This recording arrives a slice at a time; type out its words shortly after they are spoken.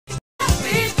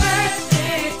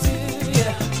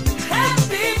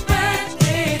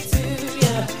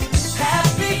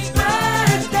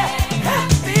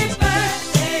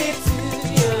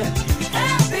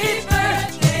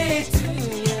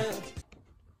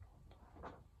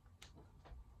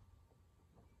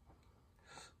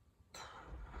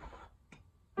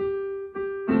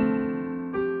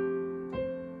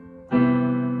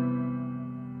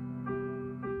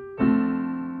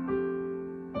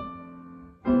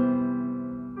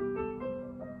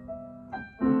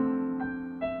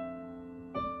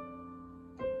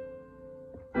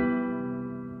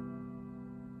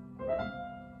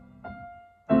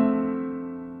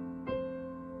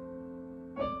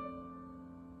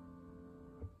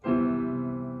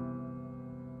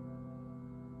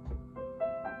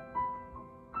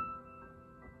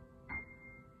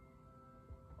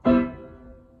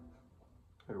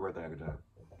birthday, Uncle John.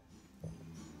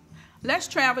 Let's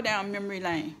travel down memory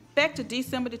lane. Back to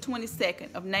December the 22nd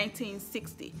of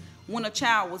 1960, when a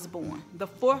child was born. The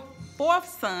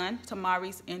fourth son to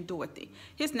Maurice and Dorothy.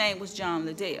 His name was John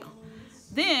Liddell.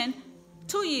 Then,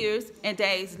 2 years and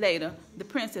days later, the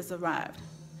princess arrived.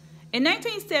 In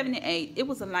 1978, it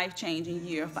was a life-changing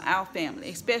year for our family,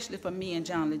 especially for me and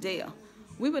John Liddell.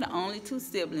 We were the only two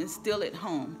siblings still at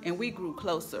home, and we grew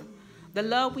closer. The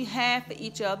love we had for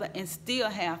each other and still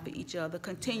have for each other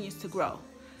continues to grow.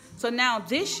 So now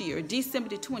this year, December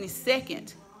the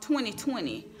 22nd,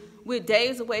 2020, we're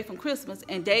days away from Christmas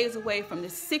and days away from the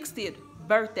 60th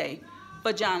birthday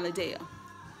for John Liddell.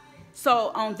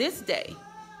 So on this day,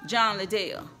 John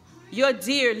Liddell, your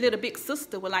dear little big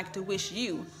sister would like to wish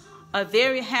you a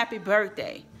very happy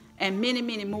birthday and many,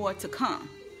 many more to come.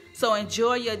 So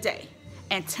enjoy your day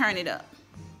and turn it up.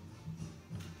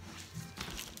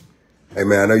 Hey,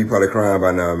 man, I know you're probably crying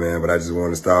by now, man, but I just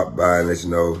want to stop by and let you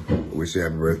know, wish you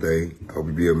happy birthday. I hope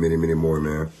you be a many, many more,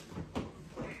 man.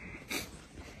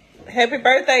 Happy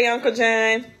birthday, Uncle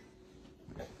John.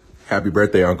 Happy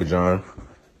birthday, Uncle John.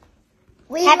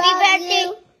 Happy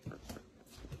birthday.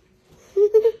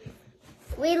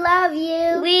 We love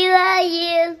you. We love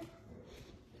you.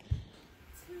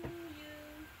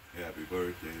 Happy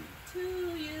birthday To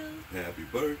you, Happy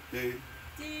birthday,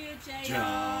 dear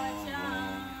John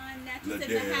That's in the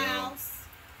Liddell. house.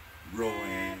 Rowan,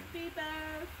 Happy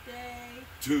birthday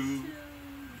to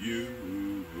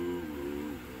you.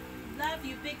 Love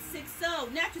you, Big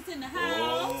 6-0. Natchez in the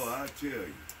house. Oh, I tell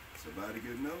you, somebody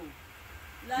get no.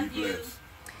 Love Be you. blessed.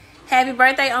 Happy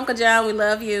birthday, Uncle John. We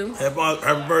love you. Happy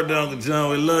birthday, Uncle John.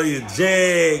 We love you.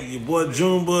 Jag, your boy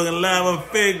Junebug and Live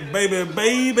Effect,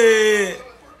 baby.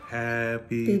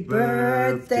 Happy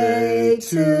birthday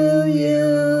to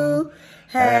you.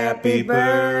 Happy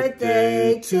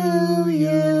birthday to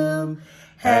you.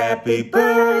 Happy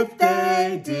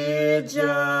birthday, dear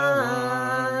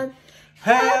John.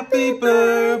 Happy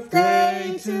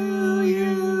birthday to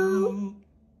you.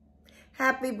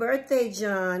 Happy birthday,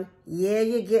 John. Yeah,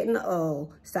 you're getting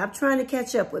old. Stop trying to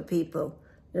catch up with people.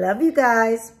 Love you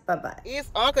guys. Bye-bye. It's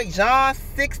Uncle John's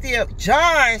 60th,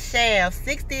 John Shaft's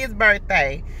 60th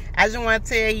birthday. I just want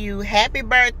to tell you, happy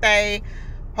birthday.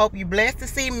 Hope you're blessed to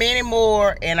see many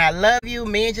more. And I love you.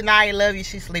 Me and Janai love you.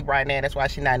 She's asleep right now. That's why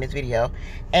she's not in this video.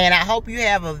 And I hope you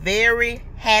have a very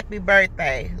happy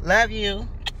birthday. Love you.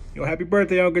 Yo, happy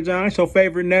birthday, Uncle John. It's your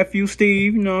favorite nephew,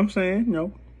 Steve. You know what I'm saying? You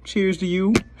know, cheers to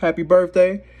you. Happy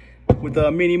birthday. With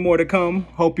many more to come.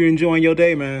 Hope you're enjoying your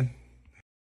day, man.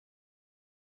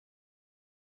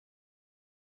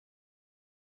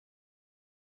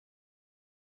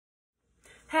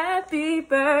 Happy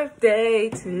birthday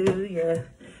to you.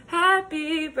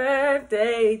 Happy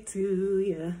birthday to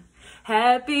you.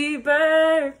 Happy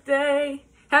birthday.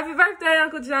 Happy birthday,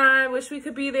 Uncle John. Wish we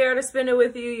could be there to spend it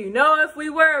with you. You know, if we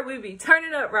were, we'd be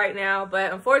turning up right now.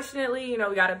 But unfortunately, you know,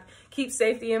 we got to keep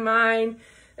safety in mind.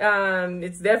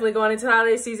 It's definitely going into the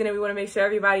holiday season, and we want to make sure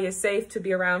everybody is safe to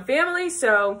be around family.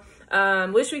 So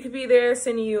wish we could be there,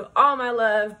 sending you all my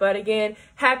love. But again,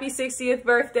 happy 60th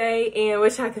birthday, and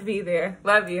wish I could be there.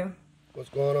 Love you. What's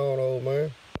going on, old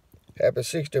man? Happy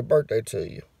 60th birthday to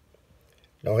you.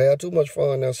 Don't have too much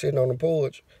fun now sitting on the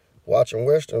porch, watching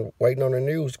Western, waiting on the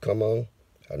news to come on.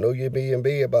 I know you'll be in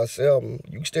bed by 7.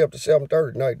 You can stay up to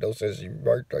 7:30 tonight, though, since it's your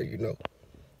birthday, you know.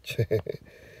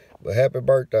 But happy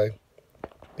birthday,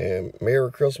 and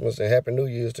Merry Christmas and Happy New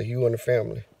Year's to you and the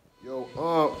family. Yo,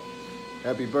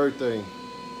 happy birthday.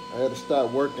 I had to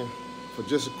stop working for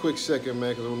just a quick second,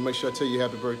 man, because I want to make sure I tell you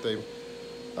happy birthday.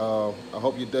 I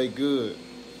hope your day good.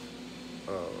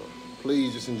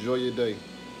 Please just enjoy your day.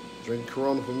 Drink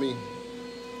Corona for me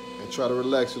and try to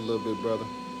relax a little bit, brother.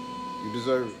 You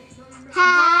deserve it.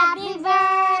 Happy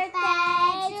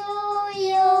birthday to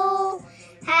you.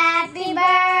 Happy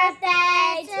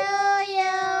birthday to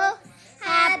you.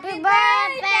 Happy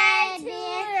birthday,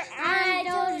 dear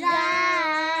Uncle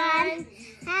John.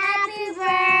 Happy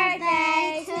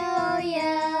birthday to you.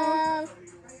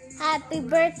 Happy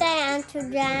birthday,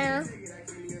 Uncle John.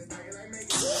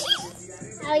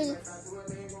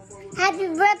 Happy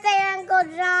birthday, Uncle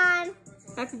John.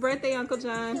 Happy birthday, Uncle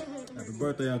John. Happy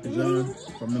birthday, Uncle John,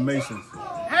 from the Masons.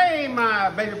 Hey, my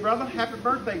baby brother. Happy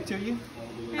birthday to you.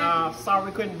 Sorry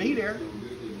we couldn't be there.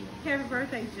 Happy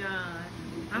birthday, John.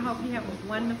 I hope you have a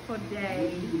wonderful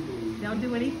day. Don't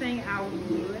do anything I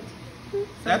would.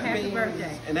 So happy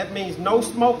birthday. And that means no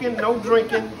smoking, no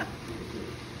drinking.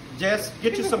 Just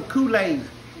get you some Kool-Aid,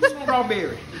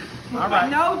 strawberry. All right.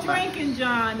 No drinking,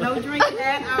 John. No drinking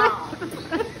at all.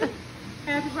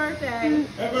 Happy birthday.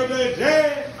 Happy birthday,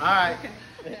 Jay. All right.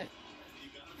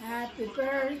 Happy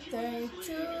birthday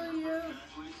to you.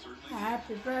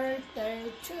 Happy birthday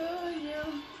to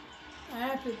you.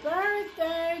 Happy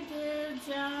birthday, dear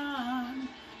John.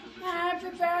 Happy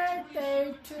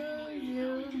birthday to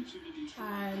you.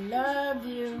 I love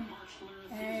you.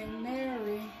 And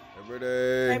Mary. Happy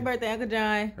birthday. Happy birthday, Uncle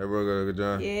John. Happy birthday, Uncle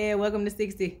John. Yeah, welcome to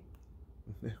 60.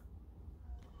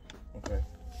 Okay.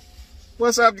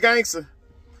 What's up, gangster?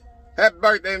 Happy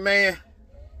birthday, man.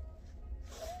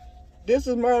 This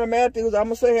is Myrna Matthews. I'm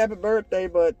going to say happy birthday,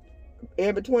 but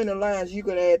in between the lines, you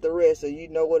can add the rest so you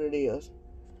know what it is.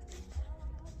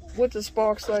 What does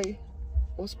Spark say?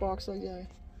 What Spark say, guy?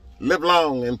 Live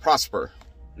long and prosper.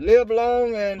 Live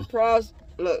long and prosper.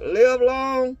 Look, live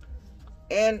long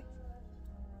and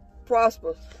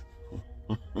prosper.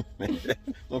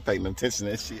 Don't pay no attention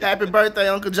to that shit. Happy birthday,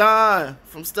 Uncle John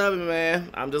from Stubby, man.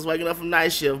 I'm just waking up from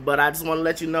night shift, but I just want to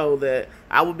let you know that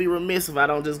I would be remiss if I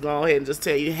don't just go ahead and just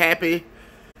tell you happy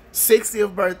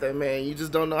 60th birthday, man. You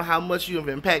just don't know how much you have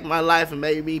impacted my life and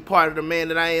made me part of the man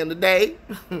that I am today.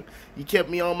 You kept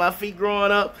me on my feet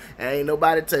growing up, and ain't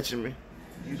nobody touching me.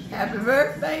 Happy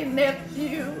birthday,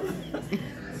 nephew.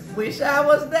 Wish I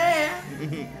was there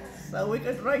so we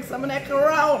could drink some of that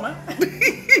Corona.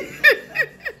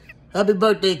 Happy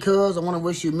birthday, cuz. I want to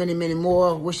wish you many, many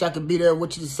more. Wish I could be there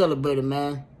with you to celebrate it,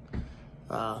 man.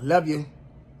 Love you.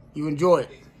 You enjoy it.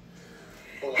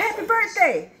 Happy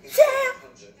birthday, champ.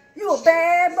 You a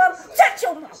bad mother. Shut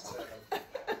your mouth.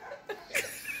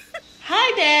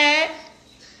 Hi, Dad.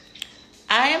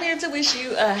 I am here to wish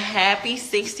you a happy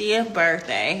 60th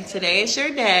birthday. Today is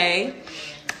your day,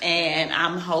 and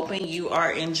I'm hoping you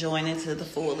are enjoying it to the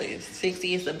fullest.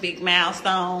 60 is a big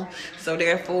milestone, so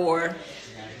therefore,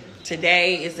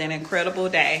 today is an incredible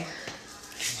day.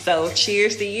 So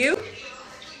cheers to you.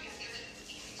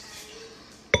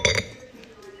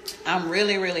 I'm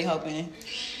really, really hoping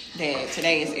that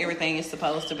today is everything it's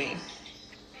supposed to be.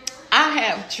 I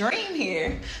have Dream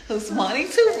here who's wanting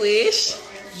to wish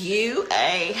you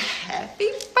a happy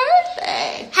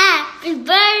birthday. Happy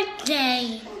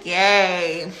birthday.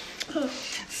 Yay.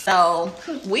 So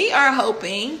we are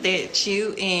hoping that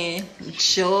you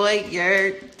enjoy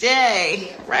your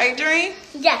day. Right, Dream?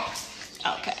 Yes.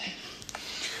 Okay.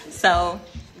 So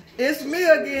It's me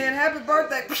again. Happy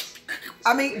birthday.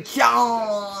 I mean,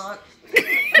 John.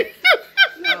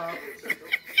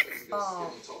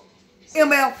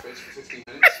 ML.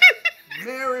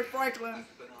 Mary Franklin.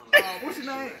 What's your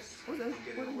name? What's that?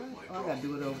 Oh, I gotta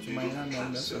do it over to man. I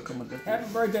know that's gonna come up.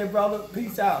 Happy birthday, brother.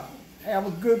 Peace out. Have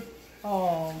a good,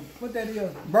 what that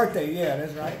is? Birthday, yeah,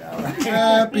 that's right. All right.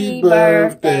 Happy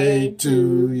birthday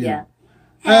to ya.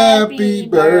 Happy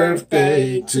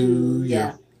birthday to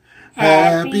ya.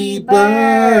 Happy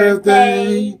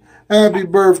birthday. Happy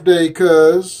birthday,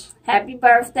 cuz. Happy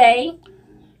birthday.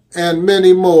 And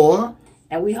many more.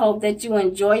 And we hope that you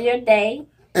enjoy your day.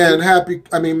 And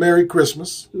Merry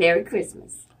Christmas. Merry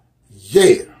Christmas.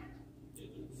 Yeah.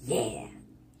 Yeah.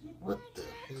 What the?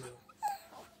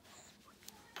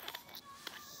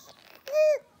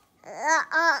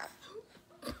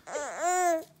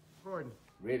 Gordon.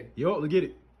 Ready? Yo, let's get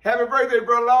it. Happy birthday,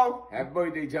 bro Law. Happy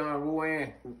birthday, John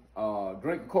Rowan.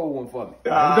 Drink a cold one for me.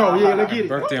 Let's go. Yeah, let's get it.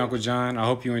 Birthday, Uncle John. I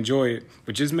hope you enjoy it.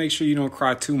 But just make sure you don't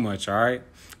cry too much, all right?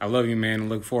 I love you, man, and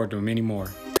look forward to many more.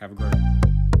 Have a great one.